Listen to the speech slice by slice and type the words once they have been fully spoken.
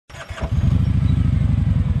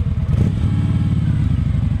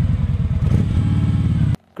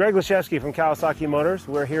Greg Lashevsky from Kawasaki Motors.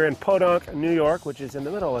 We're here in Podunk, New York, which is in the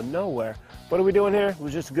middle of nowhere. What are we doing here? It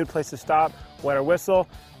was just a good place to stop, wet our whistle,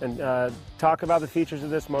 and talk about the features of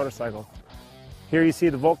this motorcycle. Here you see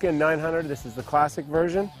the Vulcan 900. This is the classic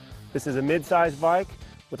version. This is a mid-size bike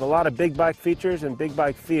with a lot of big bike features and big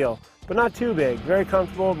bike feel, but not too big. Very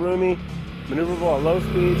comfortable, roomy, maneuverable at low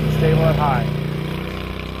speeds, and stable at high.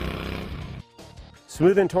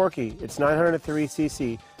 Smooth and torquey, its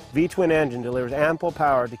 903cc V-twin engine delivers ample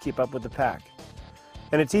power to keep up with the pack.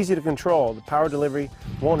 And it's easy to control. The power delivery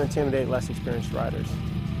won't intimidate less experienced riders.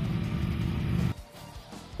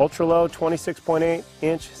 Ultra-low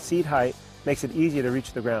 26.8-inch seat height makes it easy to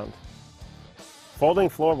reach the ground. Folding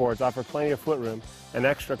floorboards offer plenty of footroom and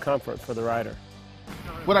extra comfort for the rider.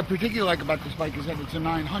 What I particularly like about this bike is that it's a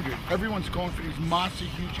 900. Everyone's going for these monster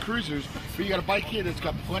huge cruisers, but you got a bike here that's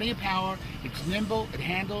got plenty of power, it's nimble, it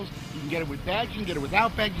handles, you can get it with bags, you can get it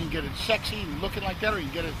without bags, you can get it sexy and looking like that, or you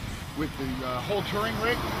can get it with the whole touring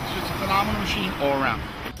rig. It's just a phenomenal machine all around.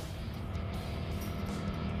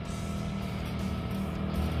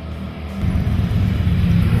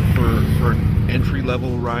 For an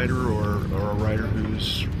entry-level rider or a rider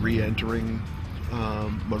who's re-entering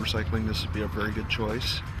motorcycling, this would be a very good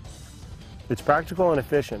choice. It's practical and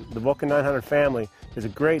efficient. The Vulcan 900 family is a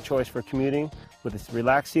great choice for commuting with its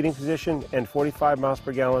relaxed seating position and 45 miles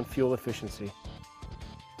per gallon fuel efficiency.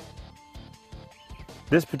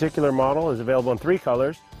 This particular model is available in 3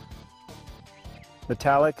 colors: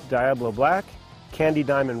 metallic Diablo Black, Candy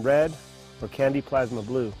Diamond Red, or Candy Plasma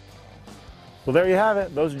Blue. Well, there you have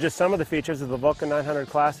it. Those are just some of the features of the Vulcan 900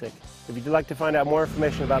 Classic. If you'd like to find out more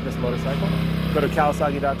information about this motorcycle, go to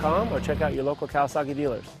Kawasaki.com or check out your local Kawasaki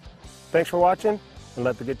dealers. Thanks for watching, and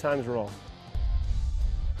let the good times roll.